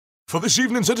for this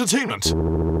evening's entertainment.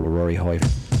 Rory Hoyt.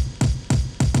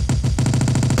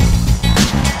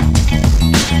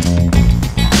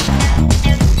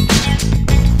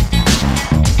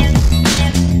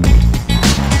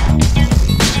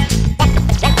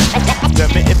 Tell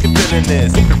me if you're feeling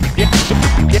this. Yeah.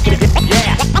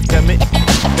 Tell me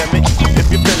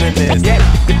if you're feeling this.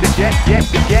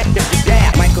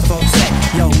 Yeah. Microphone check,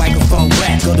 yo, microphone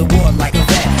wet. Go to war like a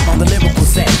vet on the lyrical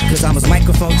set. Cause I'm a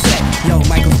microphone check, yo,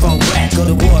 microphone wet. Go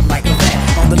to war like a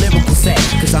vet on the lyrical set.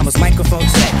 Cause I'm a microphone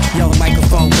check, yo,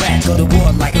 microphone wet. Go to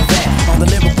war like a vet on the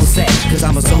lyrical set. Cause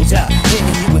I'm a soldier,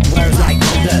 hitting you with words like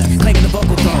boulders. Claiming the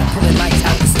vocal throne, pulling lights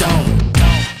out the stone.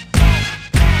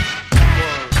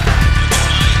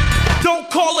 Don't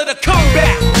call it a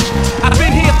comeback. I've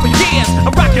been here for years.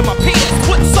 I'm rocking my peers,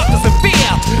 putting suckers in fear,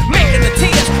 making the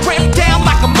tears rain down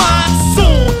like a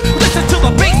monsoon. Listen to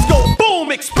the bass go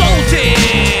boom,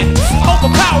 explosion,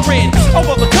 overpowering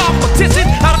over the competition.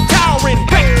 I'm towering,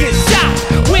 wrecking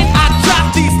shop when I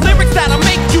drop these lyrics that'll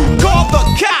make you call the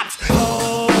cops.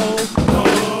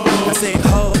 I say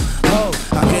ho, ho,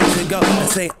 I'm good to go. I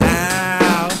say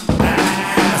ow,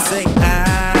 I say